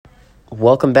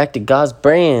Welcome back to God's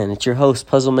Brand. It's your host,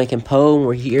 Puzzle Making Poe.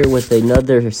 We're here with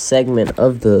another segment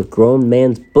of the Grown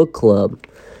Man's Book Club.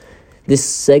 This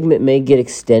segment may get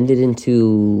extended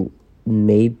into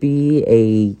maybe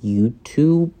a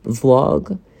YouTube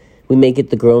vlog. We may get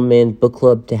the Grown Man Book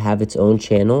Club to have its own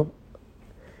channel.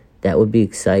 That would be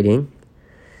exciting.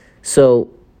 So,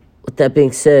 with that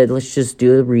being said, let's just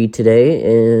do a read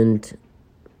today and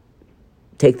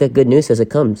take that good news as it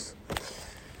comes.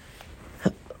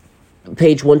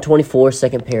 Page 124,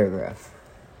 second paragraph.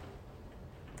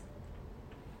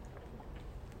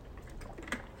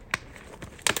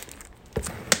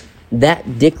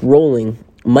 That Dick Rowling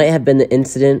might have been the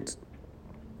incident,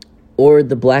 or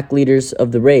the black leaders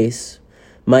of the race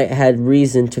might have had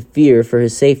reason to fear for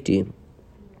his safety.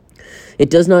 It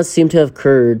does not seem to have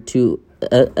occurred to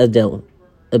Abel.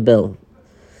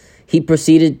 He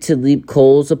proceeded to heap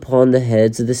coals upon the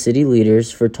heads of the city leaders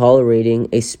for tolerating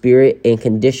a spirit and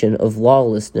condition of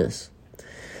lawlessness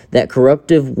that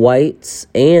corrupted whites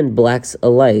and blacks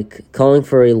alike, calling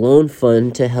for a loan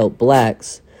fund to help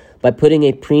blacks by putting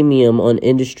a premium on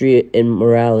industry and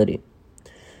morality.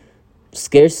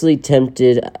 Scarcely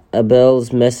tempted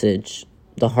Abel's message,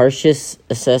 the harshest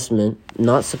assessment,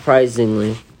 not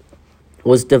surprisingly,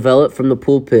 was developed from the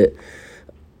pulpit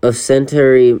of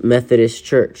Centenary Methodist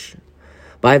Church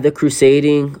by the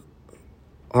crusading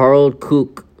Harold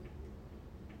Cook.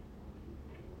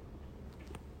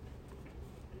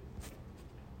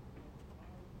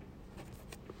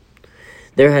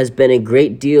 There has been a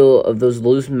great deal of those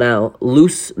loose-mouthed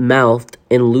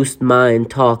and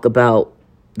loose-minded talk about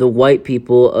the white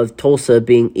people of Tulsa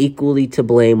being equally to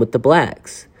blame with the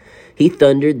blacks. He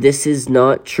thundered, "This is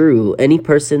not true. Any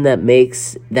person that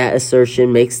makes that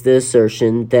assertion makes the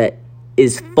assertion that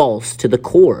is false to the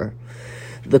core."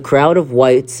 The crowd of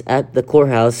whites at the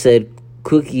courthouse said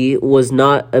Cookie was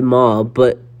not a mob,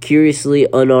 but curiously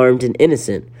unarmed and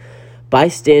innocent.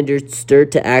 Bystanders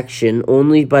stirred to action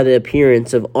only by the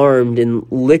appearance of armed and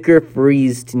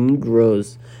liquor-freezed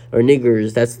Negroes, or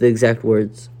niggers, that's the exact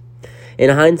words. In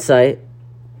hindsight,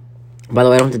 by the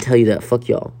way, I don't have to tell you that, fuck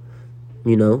y'all.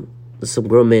 You know, it's some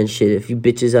grown man shit. If you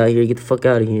bitches out here, get the fuck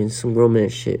out of here. It's some grown man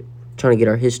shit. Trying to get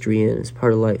our history in, it's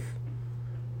part of life.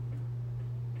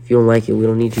 If you don't like it, we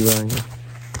don't need you around here.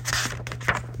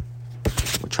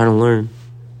 We're trying to learn.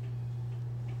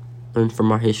 Learn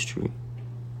from our history.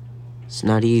 It's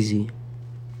not easy.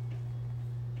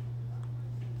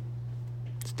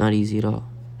 It's not easy at all.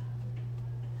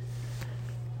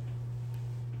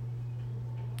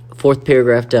 Fourth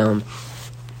paragraph down.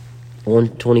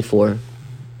 124.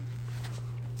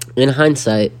 In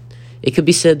hindsight, it could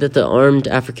be said that the armed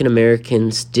African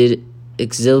Americans did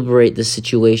exhilarate the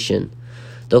situation.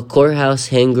 The courthouse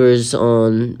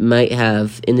hangers-on might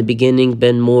have, in the beginning,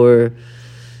 been more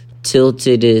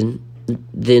tilted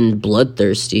than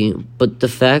bloodthirsty, but the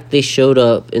fact they showed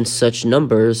up in such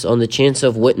numbers on the chance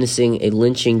of witnessing a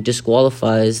lynching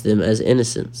disqualifies them as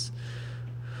innocents.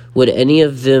 Would any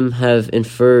of them have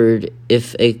inferred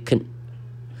if a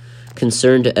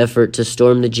concerted effort to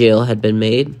storm the jail had been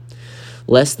made?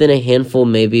 Less than a handful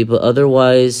maybe, but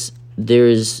otherwise there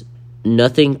is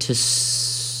nothing to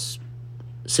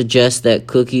suggest that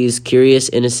Cookie's curious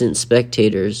innocent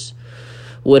spectators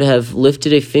would have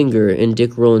lifted a finger in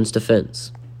Dick Rowland's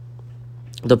defense.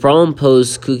 The problem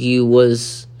posed Cookie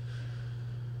was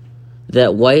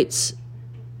that whites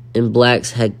and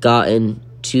blacks had gotten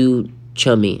too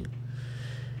chummy.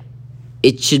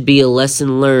 It should be a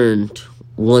lesson learned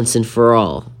once and for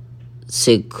all,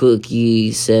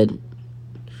 Cookie said,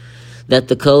 that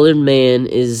the colored man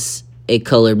is a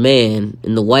colored man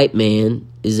and the white man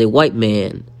is a white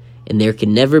man, and there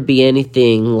can never be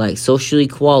anything like social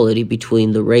equality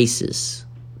between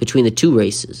the two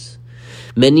races.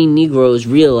 Many Negroes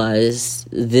realize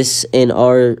this and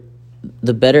are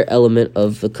the better element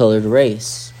of the colored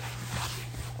race.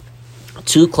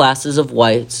 Two classes of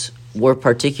whites were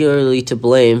particularly to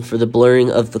blame for the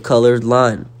blurring of the colored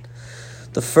line.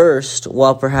 The first,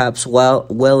 while perhaps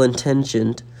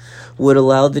well-intentioned, would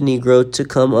allow the Negro to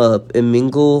come up and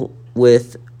mingle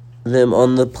with them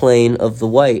on the plane of the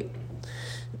white.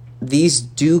 These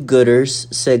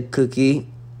do-gooders, said Cookie,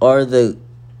 are the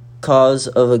cause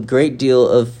of a great deal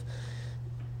of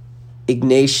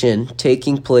indignation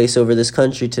taking place over this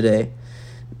country today.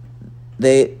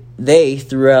 They,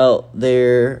 throughout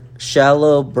their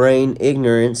shallow-brained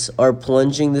ignorance, are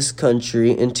plunging this country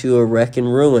into a wreck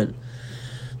and ruin.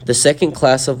 The second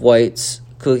class of whites,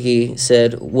 Cookie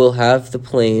said, will have the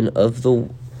plane of the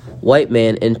white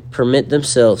man and permit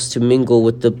themselves to mingle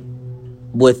with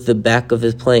the back of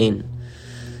his plane.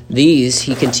 These,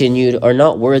 he continued, are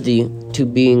not worthy to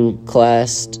being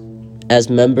classed as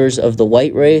members of the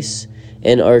white race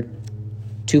and are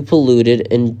too polluted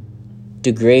and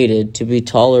degraded to be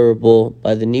tolerable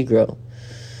by the Negro.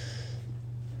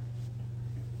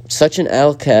 Such an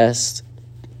outcast,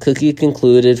 Cookie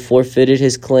concluded, forfeited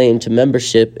his claim to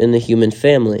membership in the human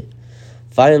family.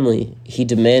 Finally, he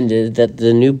demanded that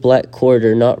the new black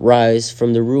quarter not rise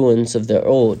from the ruins of the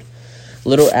old.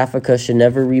 Little Africa should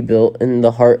never rebuilt in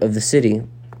the heart of the city.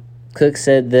 Cook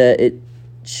said that it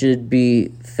should be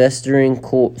festering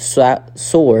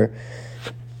sore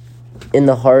in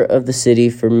the heart of the city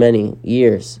for many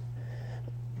years.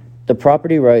 The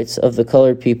property rights of the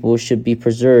colored people should be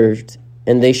preserved,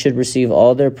 and they should receive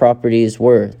all their property's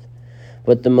worth.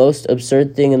 But the most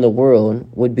absurd thing in the world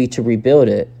would be to rebuild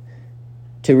it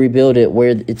where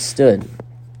it stood.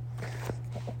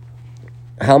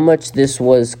 How much this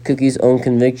was Cookie's own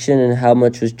conviction and how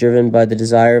much was driven by the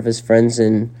desire of his friends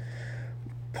and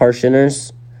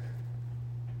parishioners,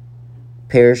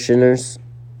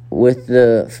 with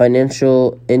the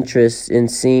financial interest in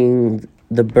seeing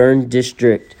the burned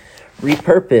district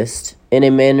repurposed in a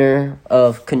manner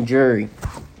of conjuncture.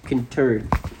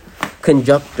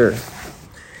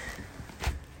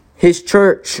 His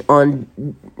church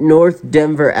on North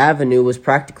Denver Avenue was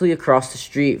practically across the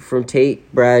street from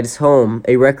Tate Bragg's home,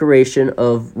 a recreation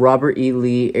of Robert E.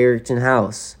 Lee Arrington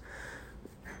House.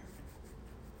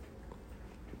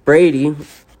 Brady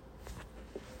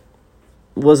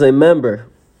was a member.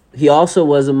 He also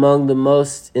was among the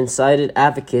most incited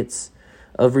advocates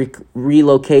of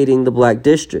relocating the Black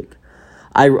District.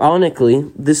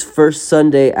 Ironically, this first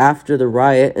Sunday after the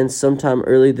riot and sometime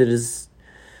early that is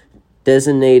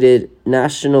designated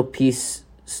National Peace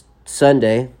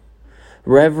Sunday,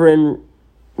 Reverend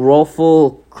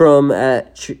Rolfo Crum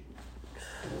at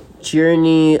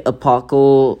Cheerney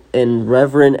Apocal and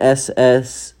Reverend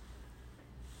S.S.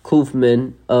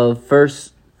 Kaufman of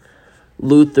First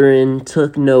Lutheran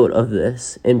took note of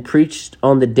this and preached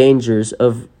on the dangers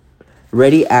of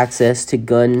ready access to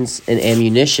guns and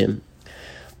ammunition,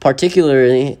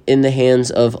 particularly in the hands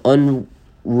of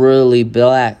unruly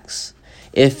blacks.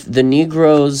 If the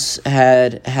Negroes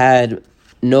had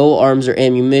no arms or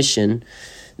ammunition,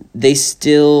 if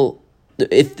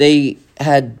they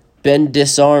had been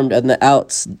disarmed on the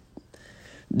outs,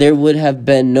 there would have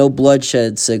been no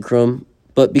bloodshed, said Crum.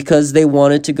 But because they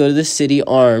wanted to go to the city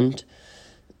armed,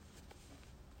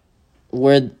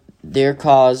 were their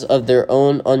cause of their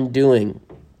own undoing.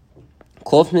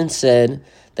 Kaufman said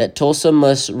that Tulsa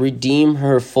must redeem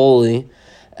her folly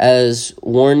as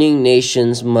warning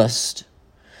nations must,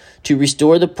 to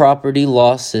restore the property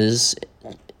losses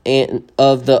and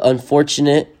of the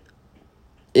unfortunate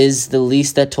is the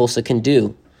least that Tulsa can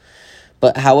do.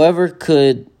 But however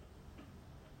could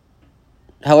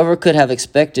have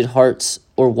expected hearts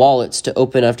or wallets to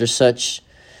open after such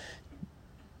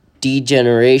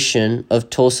degeneration of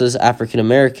Tulsa's African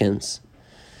Americans?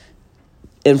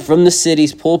 And from the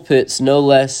city's pulpits, no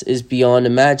less is beyond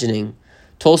imagining.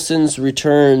 Tulsans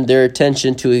returned their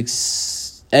attention to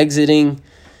exiting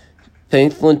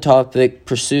philanthropic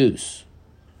pursuits.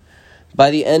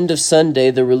 By the end of Sunday,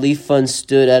 the relief fund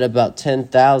stood at about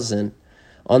 10,000.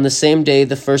 On the same day,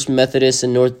 the First Methodist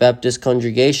and North Baptist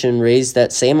congregation raised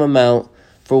that same amount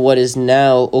for what is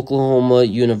now Oklahoma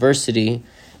University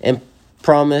and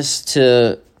promised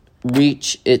to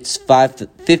reach its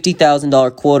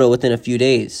 $50,000 quota within a few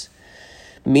days.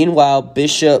 Meanwhile,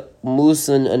 Bishop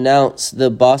Mooson announced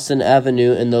the Boston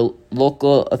Avenue and the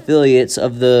local affiliates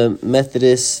of the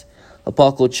Methodist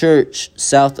Episcopal Church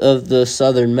south of the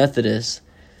Southern Methodist,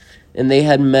 and they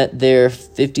had met their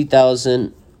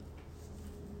 50,000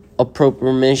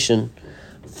 appropriation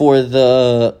for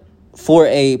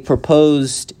a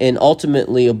proposed and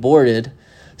ultimately aborted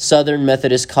Southern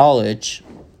Methodist College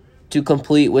to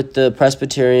complete with the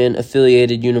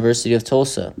Presbyterian-affiliated University of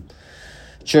Tulsa.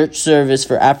 Church service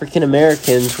for African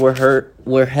Americans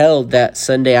were held that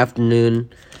Sunday afternoon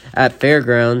at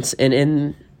Fairgrounds and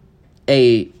in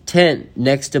a tent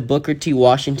next to Booker T.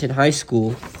 Washington High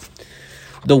School.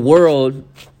 The World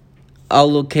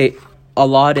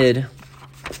allotted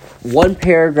one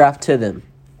paragraph to them.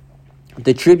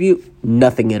 The tribute,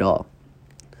 nothing at all.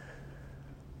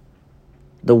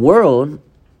 The World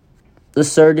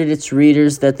asserted its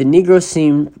readers that the Negro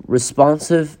seemed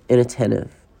responsive and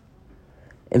attentive,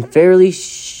 and fairly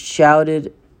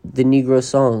shouted the Negro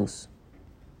songs.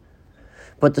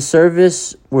 But the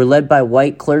service were led by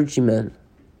white clergymen,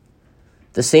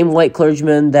 the same white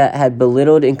clergymen that had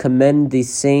belittled and commended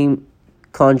these same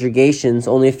congregations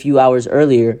only a few hours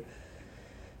earlier.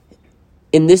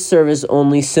 In this service,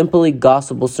 only simply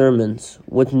gospel sermons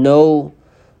with no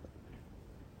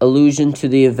allusion to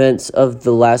the events of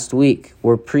the last week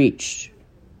were preached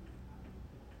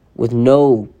with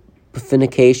no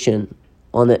bifurcation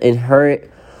on the inherent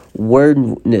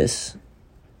waywardness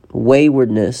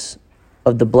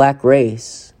of the black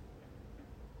race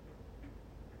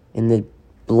and the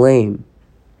blame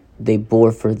they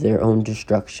bore for their own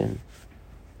destruction.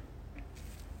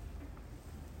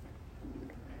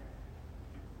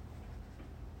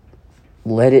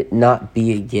 Let it not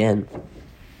be again.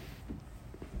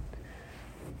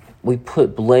 We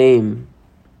put blame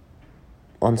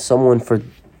on someone for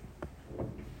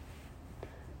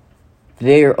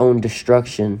their own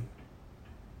destruction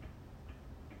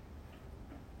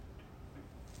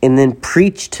and then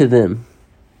preach to them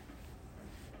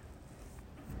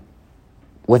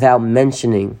without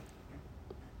mentioning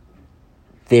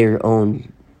their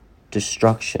own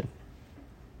destruction.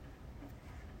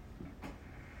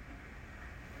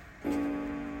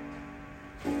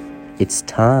 It's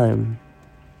time